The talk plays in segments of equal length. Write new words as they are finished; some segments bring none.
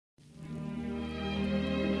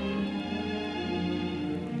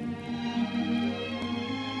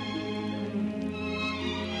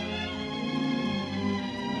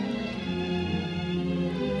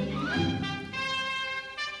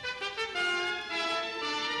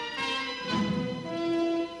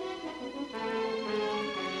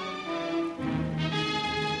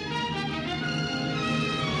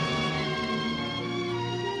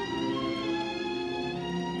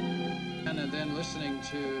listening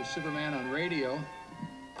to Superman on radio.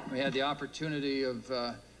 We had the opportunity of,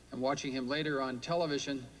 and watching him later on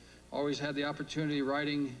television, always had the opportunity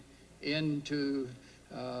writing into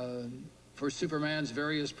for Superman's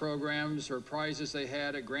various programs or prizes they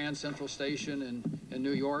had at Grand Central Station in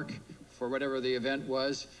New York for whatever the event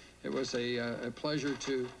was. It was a pleasure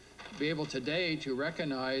to be able today to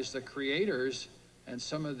recognize the creators and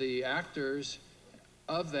some of the actors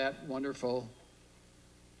of that wonderful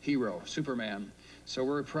hero, Superman. So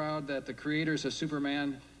we're proud that the creators of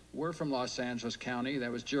Superman were from Los Angeles County.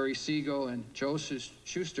 That was Jerry Siegel and Joe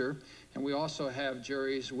Shuster. And we also have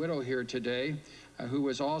Jerry's widow here today, who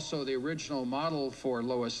was also the original model for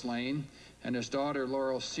Lois Lane, and his daughter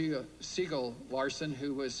Laurel Siegel Larson,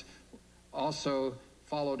 who was also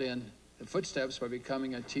followed in the footsteps by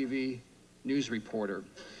becoming a TV news reporter.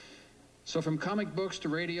 So from comic books to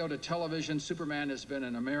radio to television, Superman has been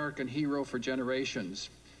an American hero for generations.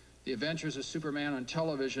 The Adventures of Superman on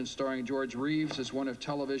television, starring George Reeves, is one of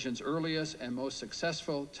television's earliest and most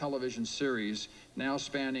successful television series, now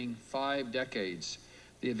spanning 5 decades.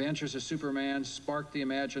 The Adventures of Superman sparked the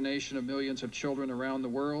imagination of millions of children around the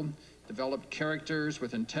world, developed characters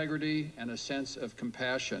with integrity and a sense of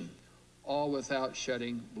compassion, all without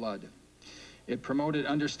shedding blood. It promoted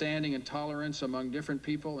understanding and tolerance among different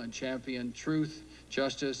people and championed truth,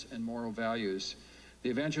 justice, and moral values. The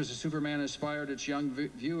Adventures of Superman inspired its young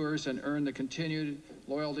viewers and earned the continued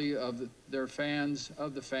loyalty of the fans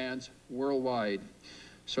worldwide.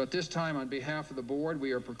 So at this time, on behalf of the board,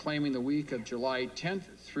 we are proclaiming the week of July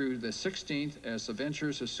 10th through the 16th as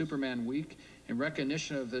Adventures of Superman Week in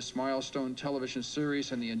recognition of this milestone television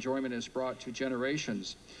series and the enjoyment it's brought to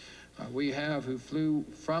generations. We have who flew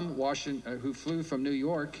from New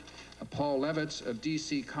York, Paul Levitz of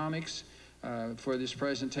DC Comics for this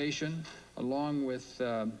presentation, along with,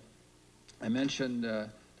 I mentioned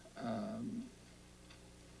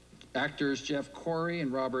actors Jeff Corey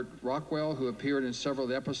and Robert Rockwell, who appeared in several of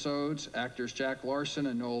the episodes, actors Jack Larson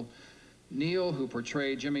and Nolt Neal, who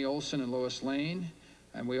portrayed Jimmy Olsen and Lois Lane,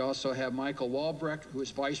 and we also have Michael Walbrecht, who is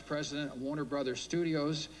Vice President of Warner Brothers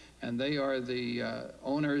Studios, and they are the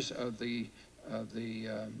owners of the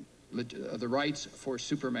rights for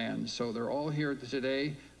Superman. So they're all here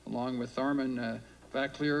today, along with Tharman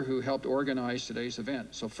Vaclear, who helped organize today's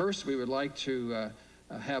event. So first, we would like to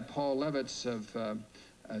have Paul Levitz of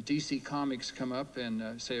DC Comics come up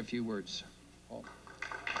and say a few words. Paul.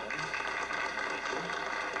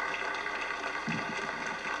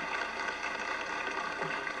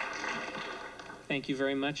 Thank you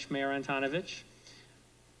very much, Mayor Antonovich.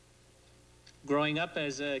 Growing up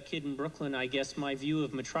as a kid in Brooklyn, I guess my view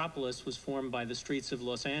of Metropolis was formed by the streets of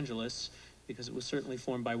Los Angeles, because it was certainly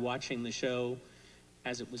formed by watching the show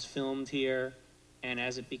as it was filmed here and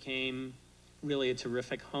as it became really a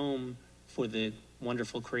terrific home for the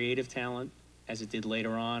wonderful creative talent, as it did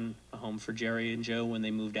later on, a home for Jerry and Joe when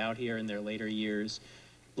they moved out here in their later years.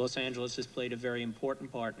 Los Angeles has played a very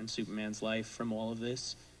important part in Superman's life from all of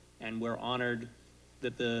this, and we're honored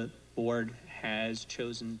that the board has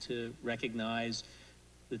chosen to recognize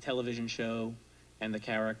the television show and the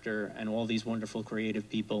character and all these wonderful creative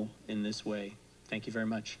people in this way. Thank you very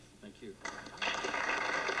much. Thank you.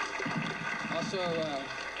 Also,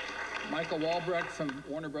 Michael Walbrecht from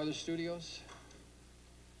Warner Brothers Studios.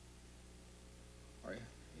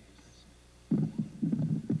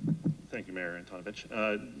 Thank you, Mayor Antonovich.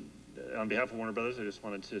 On behalf of Warner Brothers, I just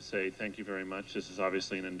wanted to say thank you very much. This is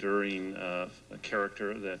obviously an enduring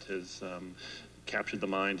character that has captured the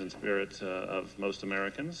minds and spirit of most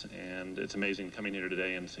Americans, and it's amazing coming here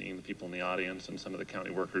today and seeing the people in the audience and some of the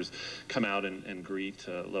county workers come out and greet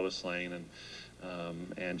Lois Lane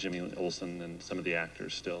and Jimmy Olsen and some of the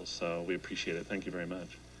actors still. So we appreciate it. Thank you very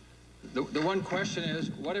much. The one question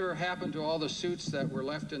is, whatever happened to all the suits that were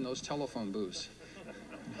left in those telephone booths?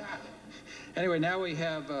 Anyway, now we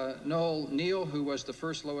have Nolt Neal, who was the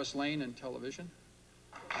first Lois Lane in television.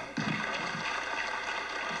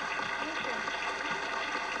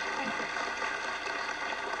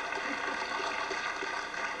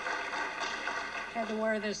 Had to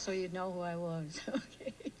wear this so you'd know who I was.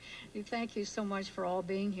 Okay. Thank you so much for all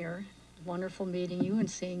being here. Wonderful meeting you and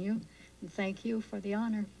seeing you. And thank you for the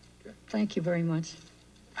honor. Okay. Thank you very much.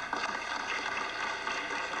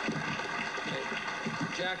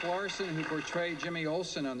 Jack Larson, who portrayed Jimmy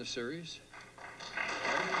Olsen on the series.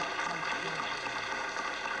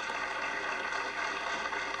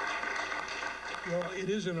 Well, it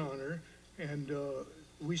is an honor, and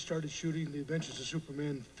we started shooting The Adventures of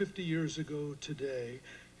Superman 50 years ago today,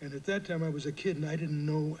 and at that time I was a kid and I didn't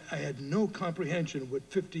know, I had no comprehension of what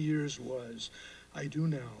 50 years was. I do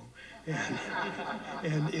now.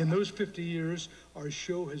 And in those 50 years, our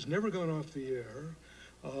show has never gone off the air.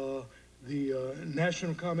 The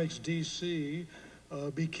National Comics DC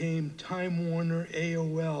became Time Warner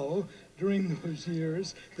AOL during those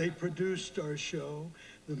years. They produced our show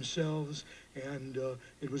themselves, and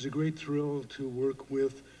it was a great thrill to work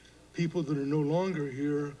with people that are no longer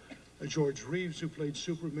here. George Reeves, who played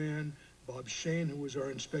Superman, Bob Shane, who was our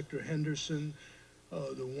Inspector Henderson,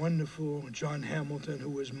 the wonderful John Hamilton, who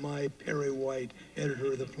was my Perry White,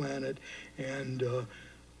 editor of The Planet, and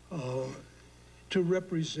to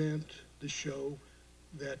represent the show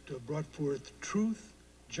that brought forth truth,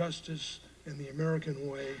 justice, and the American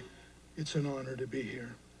way. It's an honor to be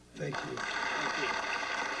here. Thank you. Thank you.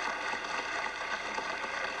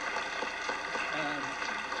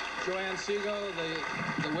 Joanne Siegel,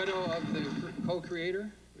 the widow of the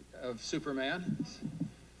co-creator of Superman.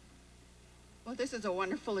 Well, this is a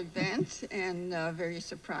wonderful event and very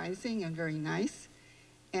surprising and very nice.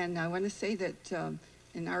 And I want to say that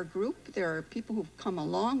in our group, there are people who've come a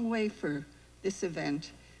long way for this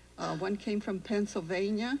event. One came from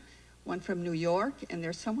Pennsylvania, one from New York, and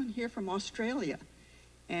there's someone here from Australia.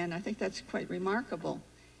 And I think that's quite remarkable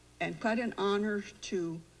and quite an honor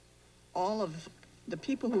to all of the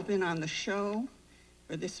people who've been on the show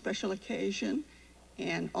for this special occasion,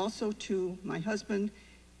 and also to my husband,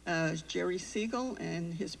 Jerry Siegel,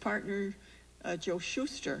 and his partner, Joe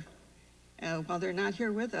Schuster. While they're not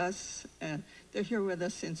here with us, they're here with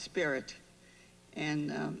us in spirit.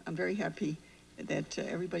 And I'm very happy that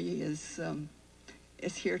everybody is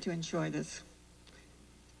here to enjoy this.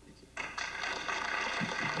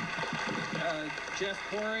 Jeff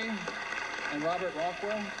Corey and Robert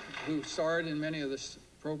Rockwell, who starred in many of the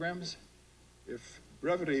programs. If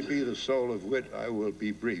brevity be the soul of wit, I will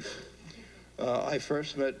be brief. I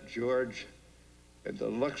first met George at the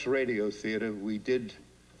Lux Radio Theater. We did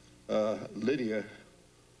Lydia,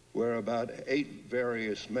 where about 8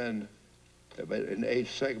 various men in 8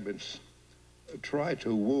 segments tried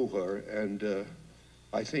to woo her, and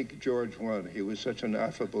I think George won. He was such an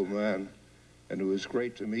affable man, and it was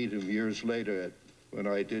great to meet him years later when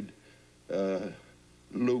I did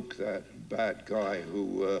Luke, that bad guy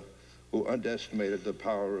who underestimated the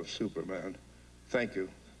power of Superman. Thank you.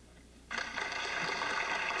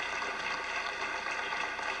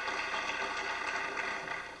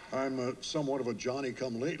 I'm somewhat of a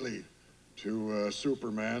Johnny-come-lately to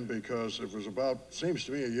Superman, because it was about, seems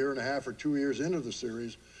to me, 1.5 years or 2 years into the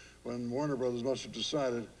series when Warner Brothers must have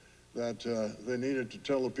decided that they needed to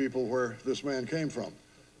tell the people where this man came from.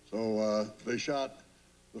 So they shot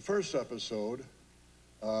the first episode,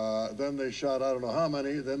 then they shot I don't know how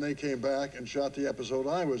many, then they came back and shot the episode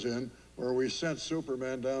I was in, where we sent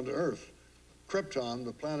Superman down to Earth. Krypton,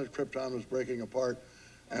 the planet Krypton, was breaking apart,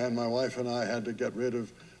 and my wife and I had to get rid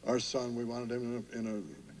of our son. We wanted him in a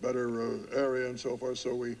better area and so forth,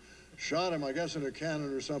 so we shot him, I guess, in a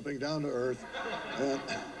cannon or something, down to Earth. And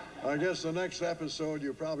I guess the next episode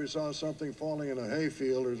you probably saw something falling in a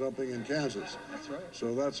hayfield or something in Kansas. That's right.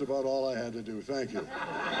 So that's about all I had to do. Thank you.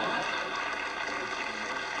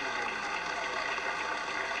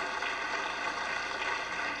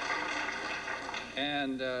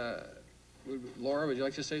 And Laura, would you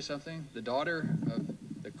like to say something? The daughter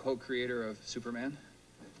of the co-creator of Superman?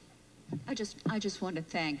 I just want to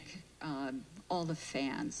thank all the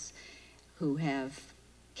fans who have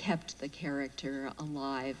kept the character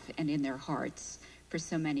alive and in their hearts for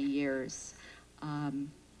so many years.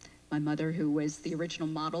 My mother, who was the original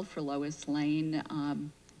model for Lois Lane,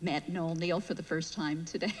 met Noel Neill for the first time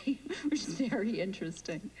today, which is very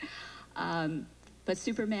interesting. But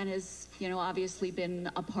Superman has, obviously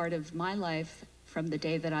been a part of my life from the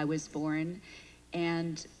day that I was born.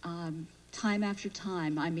 And time after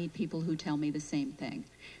time, I meet people who tell me the same thing,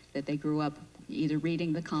 that they grew up either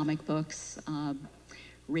reading the comic books,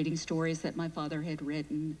 reading stories that my father had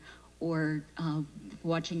written, or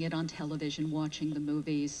watching it on television, watching the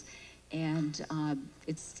movies. And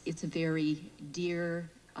it's a very dear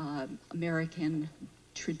American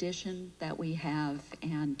tradition that we have,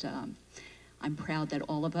 and I'm proud that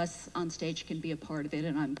all of us on stage can be a part of it,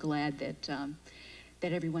 and I'm glad that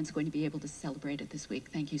that everyone's going to be able to celebrate it this week.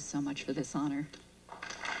 Thank you so much for this honor.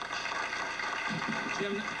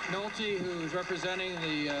 Jim Nolte, who's representing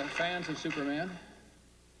the fans of Superman.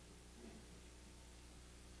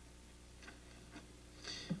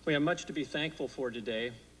 We have much to be thankful for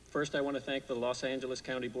today. First, I want to thank the Los Angeles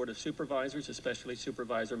County Board of Supervisors, especially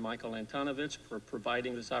Supervisor Michael Antonovich, for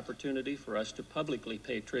providing this opportunity for us to publicly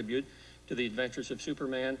pay tribute to the adventures of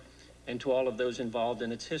Superman, and to all of those involved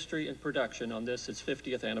in its history and production on this, its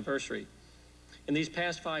 50th anniversary. In these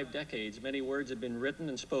past 5 decades, many words have been written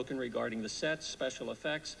and spoken regarding the sets, special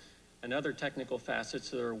effects, and other technical facets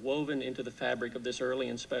that are woven into the fabric of this early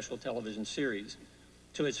and special television series.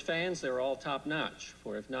 To its fans, they're all top-notch,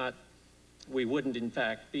 for if not, we wouldn't in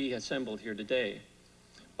fact be assembled here today.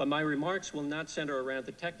 But my remarks will not center around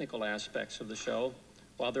the technical aspects of the show.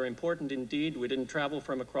 While they're important indeed, we didn't travel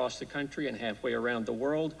from across the country and halfway around the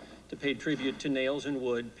world to pay tribute to nails and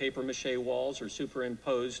wood, papier-mâché walls, or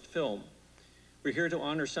superimposed film. We're here to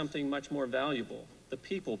honor something much more valuable, the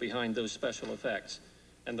people behind those special effects,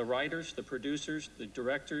 and the writers, the producers, the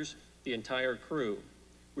directors, the entire crew.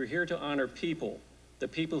 We're here to honor people, the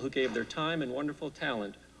people who gave their time and wonderful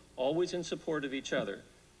talent, always in support of each other,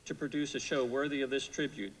 to produce a show worthy of this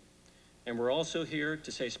tribute. And we're also here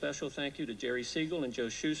to say special thank you to Jerry Siegel and Joe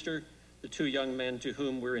Shuster, the 2 young men to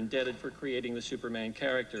whom we're indebted for creating the Superman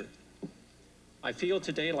character. I feel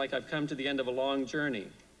today like I've come to the end of a long journey.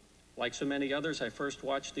 Like so many others, I first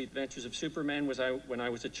watched The Adventures of Superman when I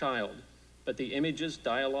was a child. But the images,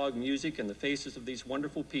 dialogue, music, and the faces of these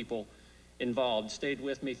wonderful people involved stayed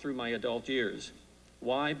with me through my adult years.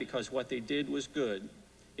 Why? Because what they did was good.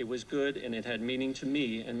 It was good, and it had meaning to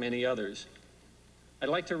me and many others. I'd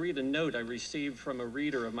like to read a note I received from a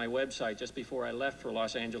reader of my website just before I left for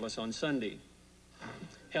Los Angeles on Sunday.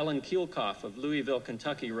 Helen Kielkoff of Louisville,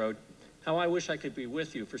 Kentucky wrote, "How I wish I could be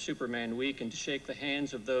with you for Superman Week and to shake the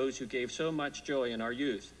hands of those who gave so much joy in our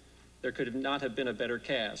youth. There could not have been a better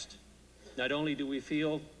cast. Not only do we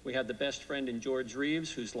feel we had the best friend in George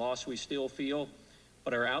Reeves, whose loss we still feel,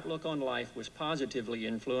 but our outlook on life was positively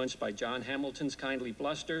influenced by John Hamilton's kindly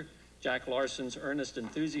bluster, Jack Larson's earnest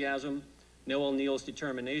enthusiasm, Noel Neal's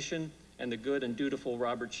determination, and the good and dutiful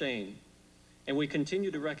Robert Shane. And we continue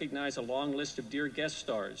to recognize a long list of dear guest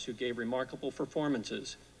stars who gave remarkable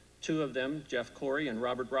performances. 2 of them, Jeff Corey and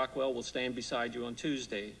Robert Rockwell, will stand beside you on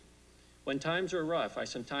Tuesday. When times are rough, I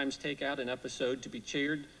sometimes take out an episode to be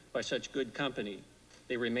cheered by such good company.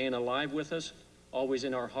 They remain alive with us, always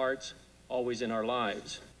in our hearts, always in our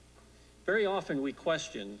lives. Very often we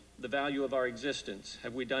question the value of our existence.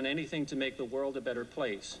 Have we done anything to make the world a better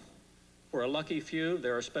place? For a lucky few,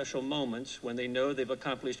 there are special moments when they know they've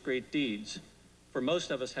accomplished great deeds. For most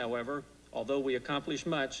of us, however, although we accomplish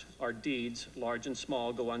much, our deeds, large and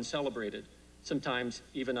small, go uncelebrated, sometimes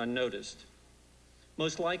even unnoticed.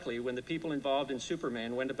 Most likely, when the people involved in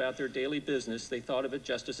Superman went about their daily business, they thought of it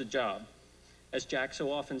just as a job. As Jack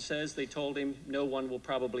so often says, they told him, "No one will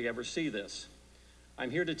probably ever see this." I'm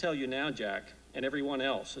here to tell you now, Jack, and everyone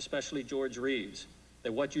else, especially George Reeves,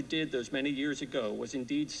 that what you did those many years ago was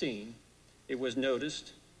indeed seen, it was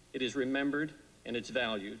noticed, it is remembered, and it's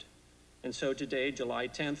valued. And so today, July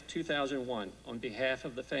 10th, 2001, on behalf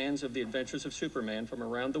of the fans of The Adventures of Superman from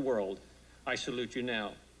around the world, I salute you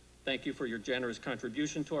now. Thank you for your generous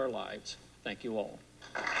contribution to our lives. Thank you all.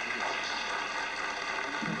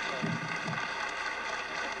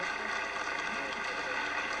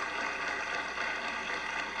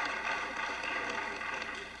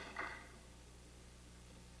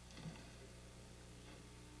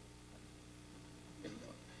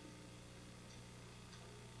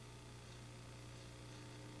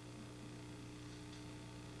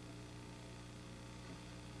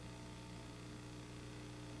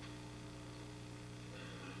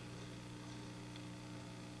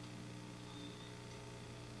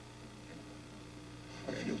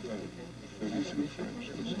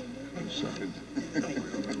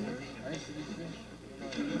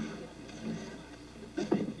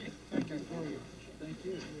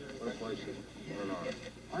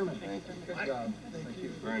 Good job. Thank you.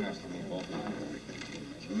 Very nice to meet both of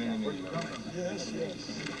you. Many members. Yes,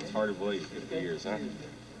 yes. It's hard to believe, 50 years, huh?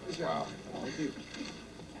 Wow. Thank you.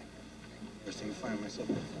 First thing you find myself.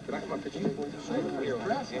 Could I come up to you? Thank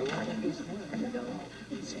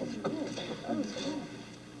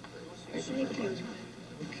you.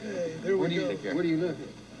 Okay, there we go. Where do you live?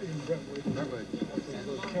 In Brentwood. Brentwood.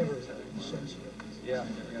 Kenner, Sunset. Yeah.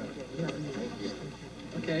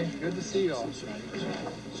 Okay, good to see you all.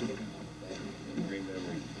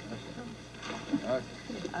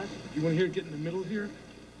 You want to hear it get in the middle here?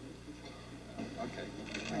 Okay.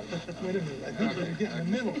 Wait a minute, I think we're getting in the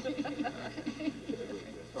middle.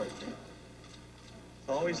 It's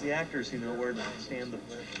always the actors who know where to stand the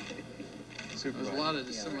There's a lot of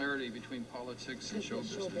dissimilarity between politics and show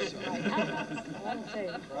business.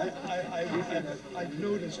 I've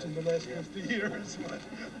noticed in the last 50 years.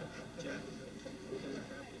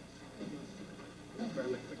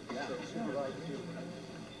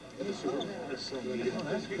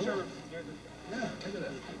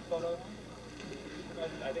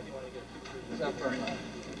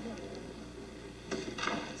 Just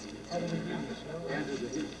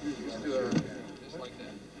do a, just like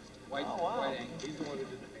that. White, white angle.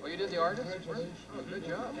 Oh, you did the artist? Oh, good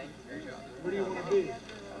job. Good job. Where do you want to be?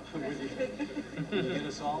 Can you get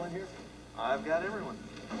us all in here? I've got everyone.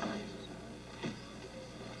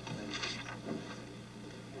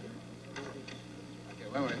 Okay,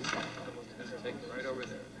 wait. It's gonna take it right over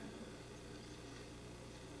there.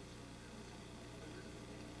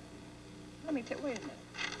 Let me wait a minute.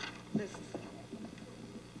 This is.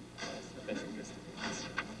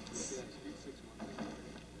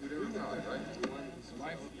 You never know, right?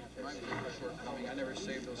 My shortcoming, I never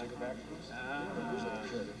saved those back.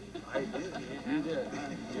 I did. You did.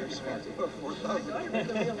 You're smart.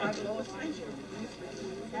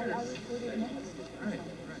 Right.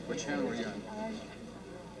 What channel were you on?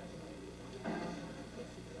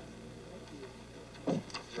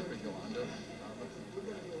 Perfect, Yolanda.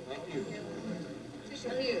 Thank you.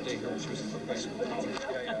 She was a professional. Yeah, I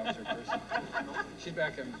was her person. She's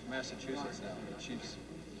back in Massachusetts now, but she's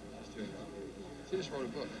doing well. She just wrote a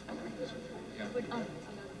book. Yeah.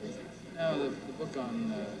 No, the book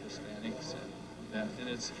on Hispanics and that, and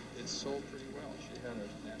it's sold pretty well. She had a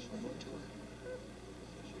national book tour.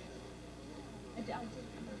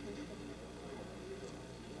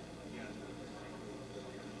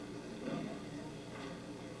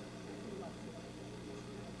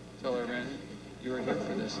 Tell her, Randy, you were here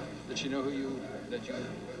for this. Did she know that you were the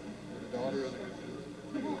daughter of the...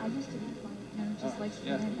 No, I used to be just like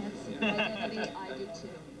yeah. Stan had some identity, I did too,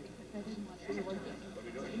 because I didn't want to work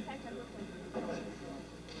it. In fact, I worked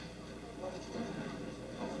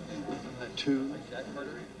like Two. Like Jack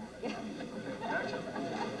Carteret? Yeah.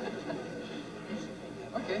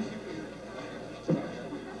 Okay.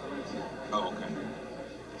 Oh, okay.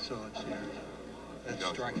 So it's here. That's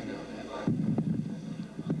Gotcha. striking out.